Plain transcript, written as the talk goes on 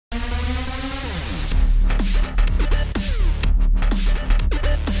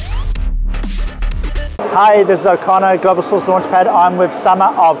Hi, this is O'Connor, Global Source Launchpad. I'm with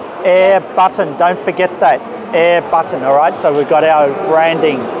Summer of Air Button. Don't forget that, Air Button, all right? So we've got our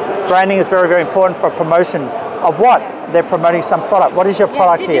branding. Branding is very, very important for promotion of what? They're promoting some product. What is your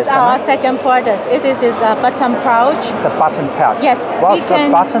product here, Summer? This is our second product. It is a button pouch. It's a button pouch. Yes. Wow, it's got a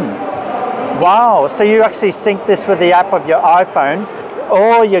button. Wow, so you actually sync this with the app of your iPhone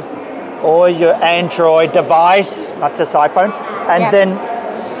or your Android device, not just iPhone, and then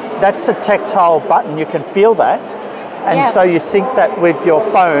that's a tactile button. You can feel that. And so you sync that with your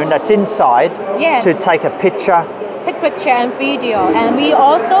phone that's inside to take a picture. Take picture and video. And we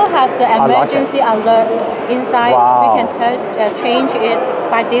also have the emergency alert inside. Wow. We can change it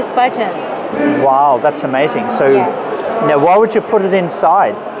by this button. Wow, that's amazing. So now why would you put it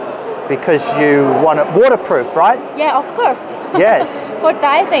inside? Because you want it waterproof, right? Yeah, of course. Yes. For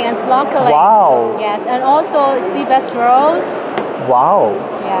diving and snorkeling. Wow. Yes, and also sea bass straws. Wow.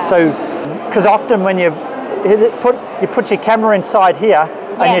 Yeah. So, because often when you put your camera inside here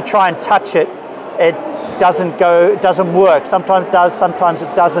and you try and touch it, it doesn't work. Sometimes it does, sometimes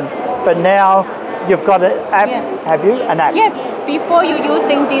it doesn't. But now you've got an app. Have you an app? Yes. Before you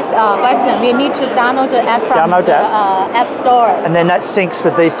using this button, we need to download the app from the app stores. And then that syncs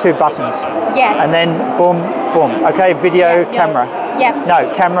with these two buttons. Yes. And then boom, boom. Okay, video, camera. Yeah. No,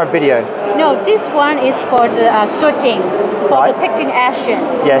 camera, video. No, this one is for the shooting, for the taking action.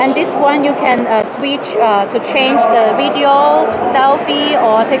 Yes. And this one you can switch to change the video, selfie,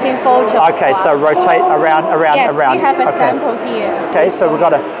 or taking photo. Okay, so rotate around. Yes, we have a sample here. Okay, so we've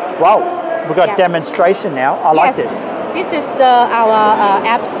got we've got demonstration now. I like this. This is our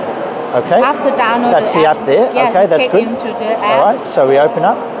apps. Okay. After download that's the app there. Yeah, okay, that's good. Into the apps. All right, so we open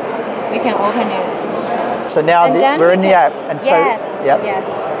up. We can open it. So now we're in the app, and so yes.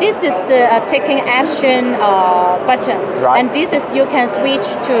 This is the taking action button, and this is you can switch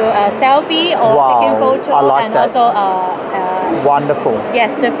to selfie or taking photo, and also wonderful.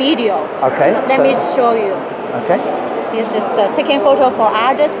 Yes, the video. Okay. Let me show you. Okay. This is the taking photo for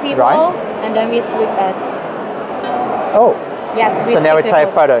others people, and then we switch. Yes. So now we take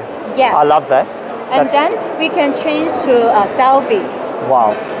a photo. Yes. I love that. And then we can change to a selfie.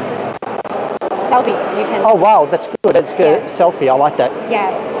 Wow. Selfie. You can. Oh wow, that's good. That's good. Yes. Selfie. I like that.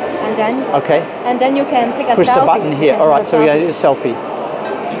 Yes. And then. Okay. And then you can take a push selfie. The button here. All right. So we got a selfie.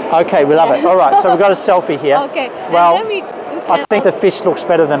 Okay, we love it. All right. So we've got a selfie here. Okay. Well, and then I think the fish looks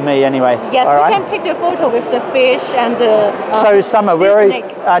better than me anyway. Yes, we can take the photo with the fish and the So Summer,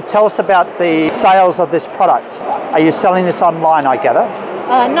 tell us about the sales of this product. Are you selling this online, I gather?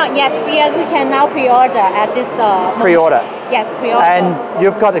 Not yet. We can now pre-order at this pre-order? Yes, pre-order. And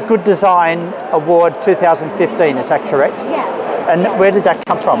you've got a Good Design Award 2015, is that correct? Yes. And where did that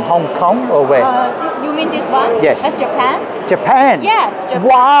come from? Hong Kong or where? You mean this one? Yes. Japan? Japan? Yes, Japan.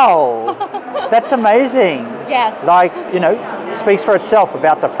 Wow! That's amazing. Yes. Like, speaks for itself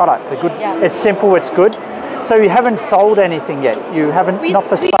about the product. It's simple, it's good. So you haven't sold anything yet? You haven't, not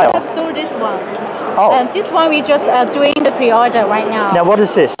for sale? We have sold this one. Oh. And this one we just doing the pre-order right now. Now what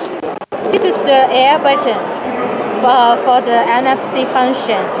is this? This is the air button for the NFC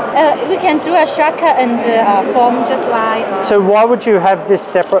function. We can do a shortcut and form just like... So why would you have this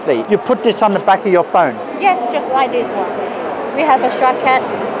separately? You put this on the back of your phone? Yes, just like this one. We have a shortcut.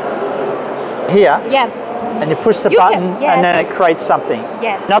 Here? Yeah. And you push the button and then it creates something.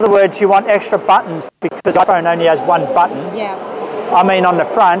 Yes. In other words, you want extra buttons because iPhone only has one button. Yeah. I mean on the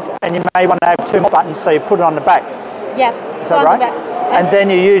front, and you may want to have two more buttons, so you put it on the back. Yeah. Is that right? And then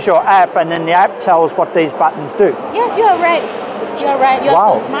you use your app, and then the app tells what these buttons do. Yeah, you are right. You are right. You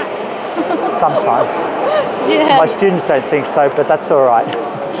are so smart. Sometimes. Yeah. My students don't think so, but that's all right.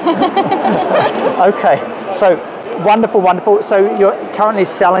 Okay. So wonderful, wonderful. So you're currently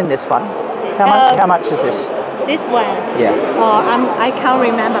selling this one. How much is this? This one? Yeah. I can't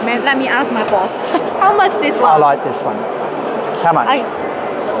remember. Let me ask my boss. How much this one? I like this one. How much?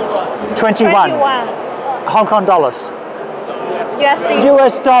 21. Hong Kong dollars. USD.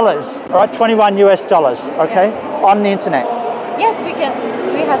 US dollars. All right, 21 US dollars. Okay. Yes. On the internet. Yes, we can.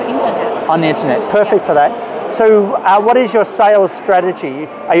 We have internet. On the internet. Perfect for that. So what is your sales strategy?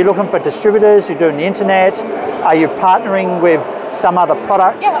 Are you looking for distributors? You're doing the internet? Are you partnering with some other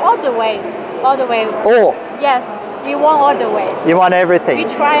product? Yeah, all the ways. All the way. All? Yes, we want all the ways. You want everything? We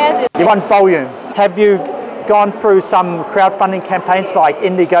try everything. You want volume. Have you gone through some crowdfunding campaigns like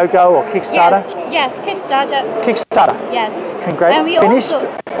Indiegogo or Kickstarter? Yes, yeah, Kickstarter. Finished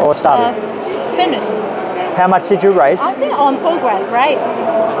or started? Finished. How much did you raise? I think on progress, right?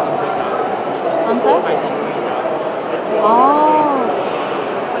 I'm sorry? Oh.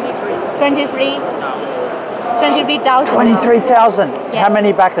 23,000. 23,000. Yeah. How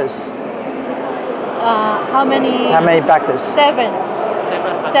many backers? How many? How many backers?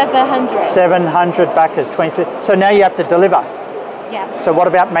 700. 700 backers, 23. So now you have to deliver. Yeah. So what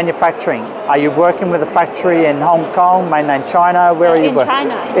about manufacturing? Are you working with a factory in Hong Kong, mainland China? Where are you working? In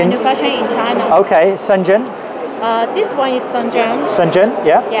China, manufacturing in China. Okay, Shenzhen? This one is Shenzhen. Shenzhen,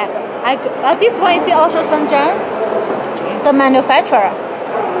 yeah? Yeah. This one is also Shenzhen. The manufacturer.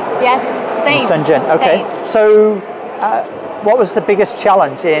 Yes, same. Shenzhen, okay. Same. So what was the biggest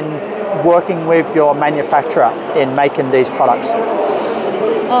challenge in working with your manufacturer in making these products?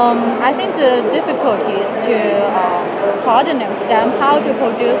 I think the difficulty is to coordinate with them how to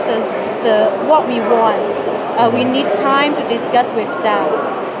produce what we want. We need time to discuss with them.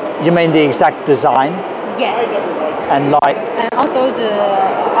 You mean the exact design? Yes. And also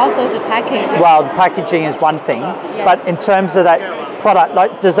the packaging. Well, the packaging is one thing, yes. But in terms of that product,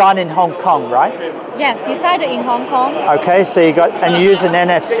 like design in Hong Kong, right? Yeah, designed in HongOng. Okay, so you use an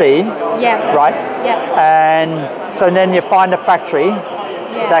NFC. Yeah. Right? Yeah. And so then you find a factory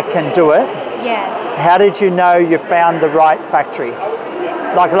that can do it. Yes. How did you know you found the right factory?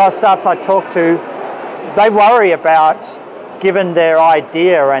 Like a lot of startups I talk to, they worry about giving their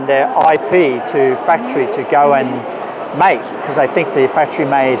idea and their IP to factory to go and make, because they think the factory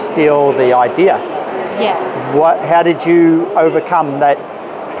may steal the idea. Yes. How did you overcome that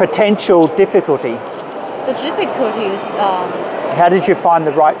potential difficulty? The difficulty is... How did you find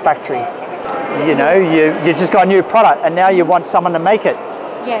the right factory? You know, you just got a new product and now you want someone to make it.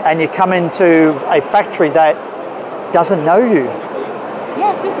 Yes. And you come into a factory that doesn't know you.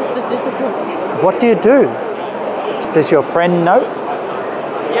 Yes, this is the difficulty. What do you do? Does your friend know?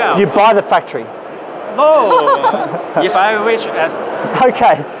 Yeah. You buy the factory. No. If I wish as.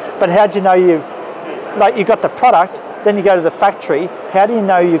 Okay, but how do you know you got the product, then you go to the factory. How do you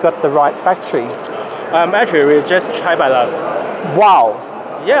know you got the right factory? Actually, we just try by luck. Wow.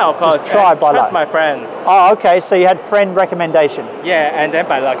 Yeah, of course. Just try by luck. Trust my friend. Oh, okay. So you had friend recommendation. Yeah, and then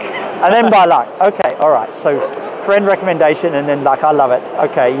by luck. And then by luck. Okay, all right. So friend recommendation and then luck. I love it.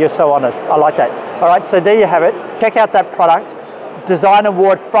 Okay, you're so honest. I like that. All right, so there you have it. Check out that product. Design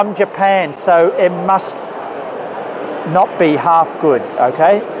award from Japan. So it must not be half good,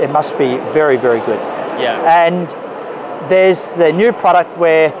 okay? It must be very, very good. Yeah. And there's the new product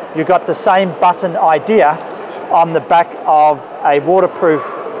where you got the same button idea on the back of a waterproof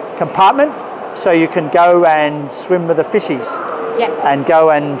compartment, so you can go and swim with the fishies. Yes. And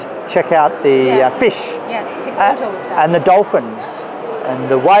go and check out the fish. Yes, take a photo with that. And the dolphins, and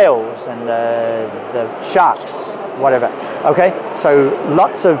the whales, and the sharks, whatever. Okay, so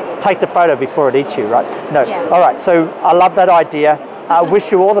lots of take the photo before it eats you, right? No. Yeah. All right, so I love that idea. I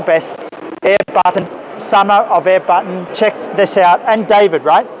wish you all the best. Air Button, Summer of Air Button. Check this out. And David,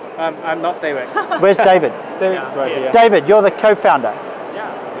 right? I'm not David. Where's David? David's right here. David, you're the co-founder.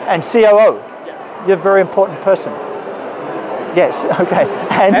 Yeah. And COO. Yes. You're a very important person. Yes, okay.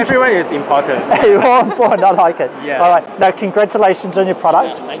 And everyone is important. you're all important, I like it. Yeah. All right, now congratulations on your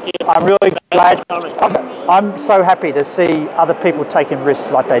product. Yeah, thank you. I'm really glad. I'm so happy to see other people taking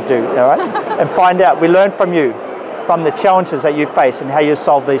risks like they do, all right? And find out, we learn from you, from the challenges that you face and how you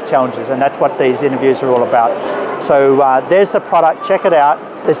solve these challenges, and that's what these interviews are all about. So there's the product, check it out.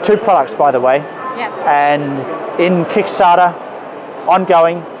 There's 2 products, by the way. Yeah. And in Kickstarter,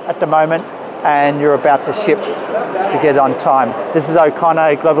 ongoing at the moment, and you're about to ship to get it on time. This is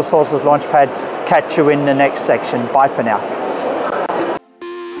O'Connor, Global Sources Launchpad. Catch you in the next section. Bye for now.